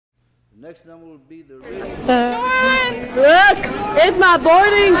Next number will be the Look, it's my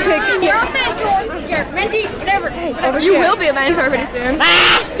boarding ticket. You're a mentor. Here, mentee, whatever. You will be a mentor pretty soon.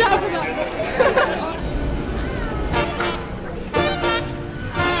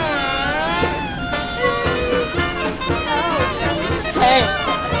 Hey.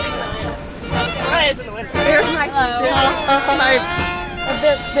 Here's my a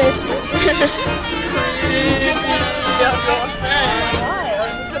bit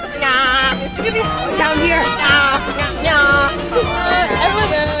down here.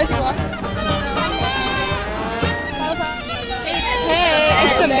 Hey,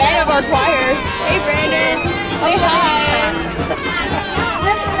 it's the man of our choir. Hey, Brandon. Say hi.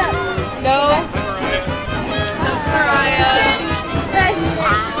 No. Mariah.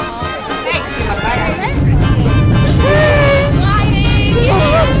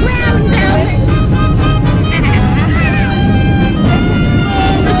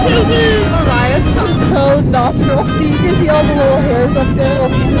 Mariah's toes nostril. See, you can see all the little hairs up there,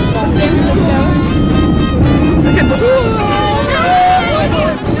 little pieces of nostril. Same as the Look at the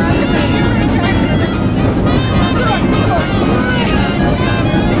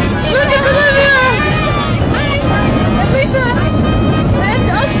Look at Olivia! Lisa! And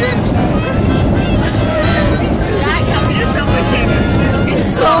Dustin! It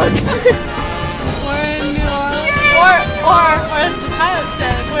sucks! We're in New Orleans. Or as the pilot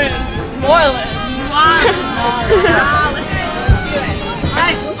said, we're in New Orleans.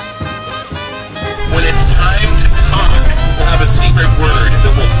 When it's time to talk, we'll have a secret word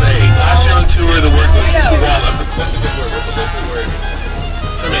that we'll say. Last year on tour, the word was wallop. What's a good word? What's a local word?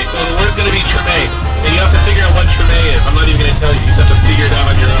 Treme. So the word's going to be treme. And you have to figure out what treme is. I'm not even going to tell you. You just have to figure it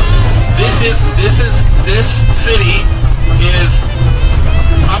out on your own. This city is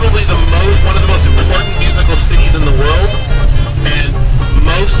probably one of the most important musical cities in the world. And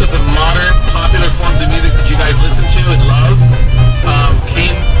most of the modern popular forms of music that you guys listen to and love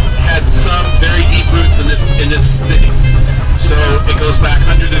had some very deep roots in this city. So it goes back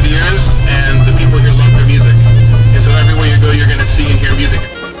hundreds of years, and the people here love their music. And so everywhere you go, you're going to see and hear music.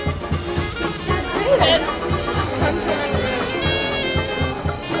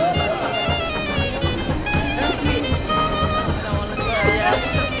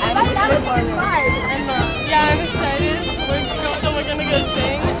 Yeah, I'm excited. We're gonna go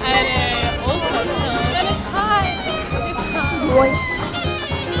sing at a old folks home. And it's hot. It's hot.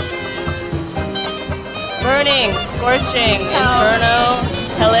 Burning, scorching, inferno,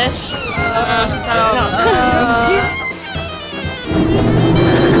 hellish.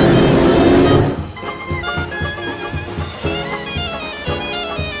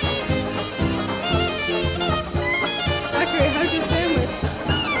 Okay, how's your sandwich?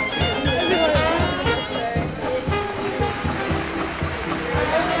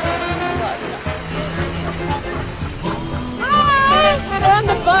 We're on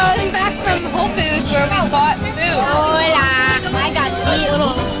the bus. Coming back from Whole Foods where we bought food. Hola. I got these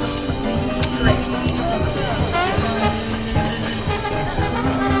little.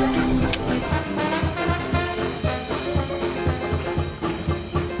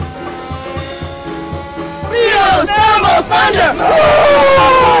 Leo, Stumble, Thunder!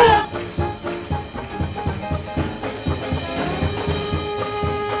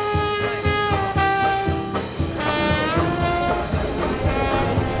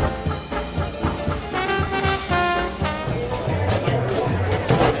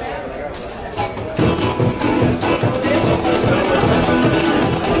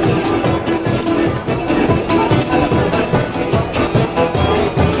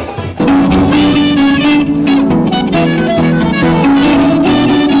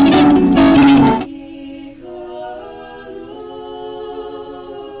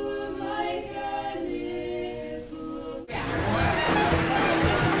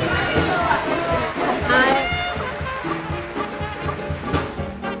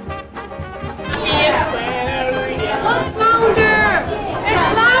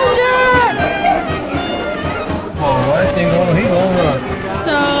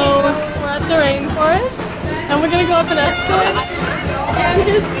 And we're gonna go up an escalator. And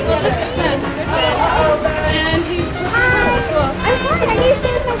he's pushing us up. I'm sorry, I need to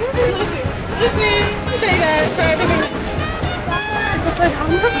stay with my brother. Lucy, say that for everything.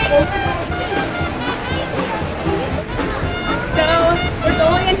 So we're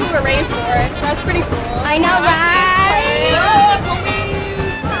going into a rainforest. That's pretty cool. I know, right?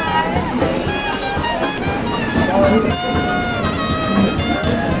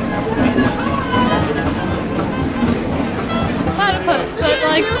 Platypus, but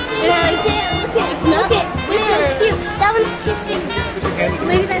like it has. Look it. It's so cute. That one's kissing.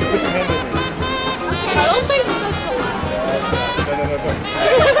 Maybe that's.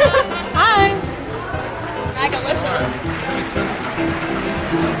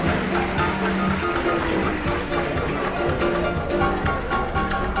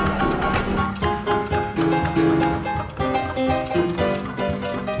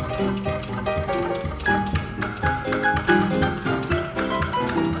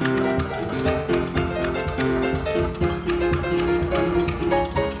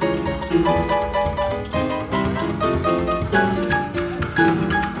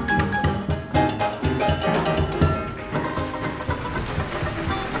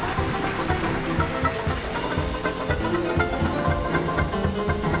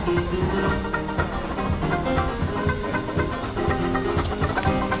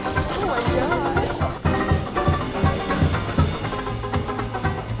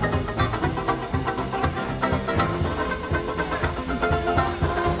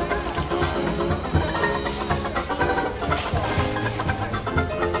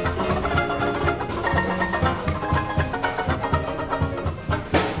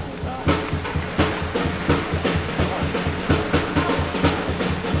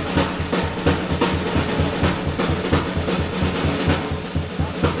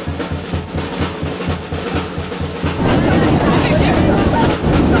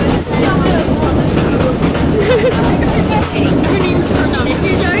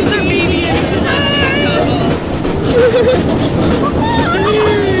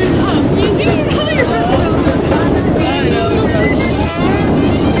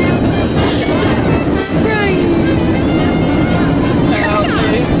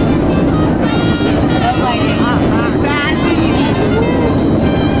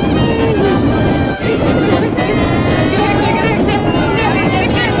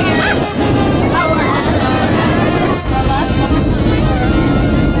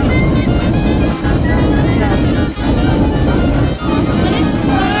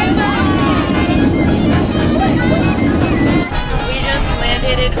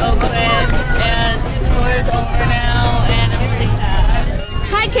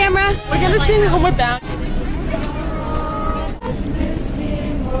 Homeward Bound.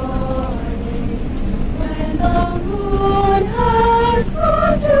 When the moon has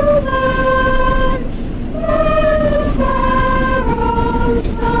gone to bed, when the sparrows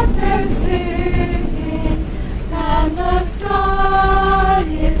stop their singing, and the sky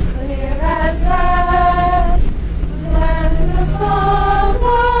is clear and red, when the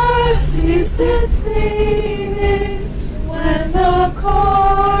summer ceases gleaming, when the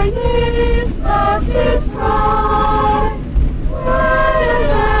corn is past its prime, when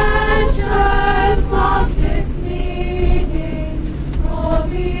adventure's lost its meaning, roll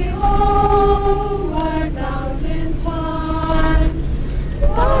me homeward bound in time.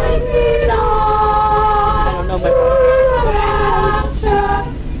 Guide me not to the pasture,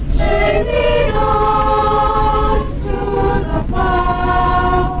 shake me not to the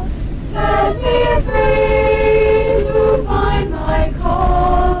plow, set me free to find my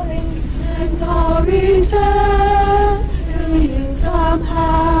calling, and I'll return to you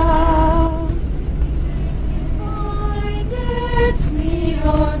somehow. Find it's me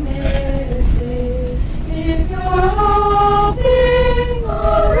you're missing, if you're hoping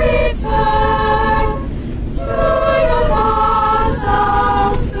I'll return to your thoughts,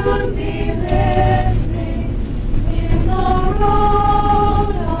 I'll soon be listening. In the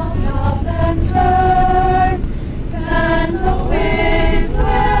road I'll stop and turn, and the wind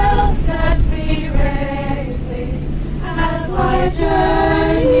will set me racing as my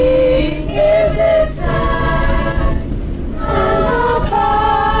journey is its end, and the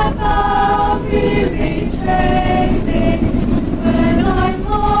path I'll be retracing when I'm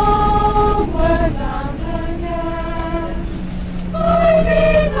homeward bound again. Guide me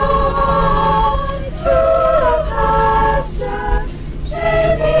not to the pasture,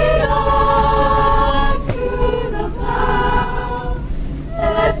 shake me not to the plow,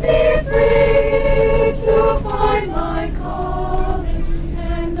 set me free to find my calling,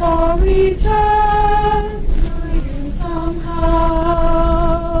 and I'll return to you somehow.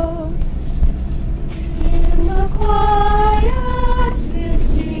 In the quiet,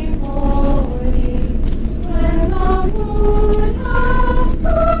 misty morning, when the moon has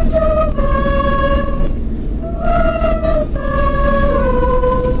gone to bed, when the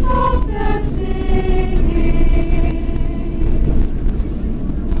sparrows stop their singing,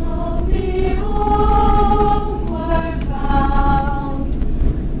 I'll be homeward bound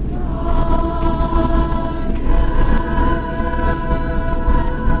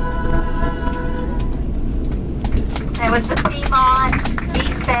It was the Piedmont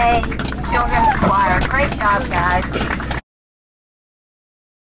East Bay Children's Choir. Great job, guys.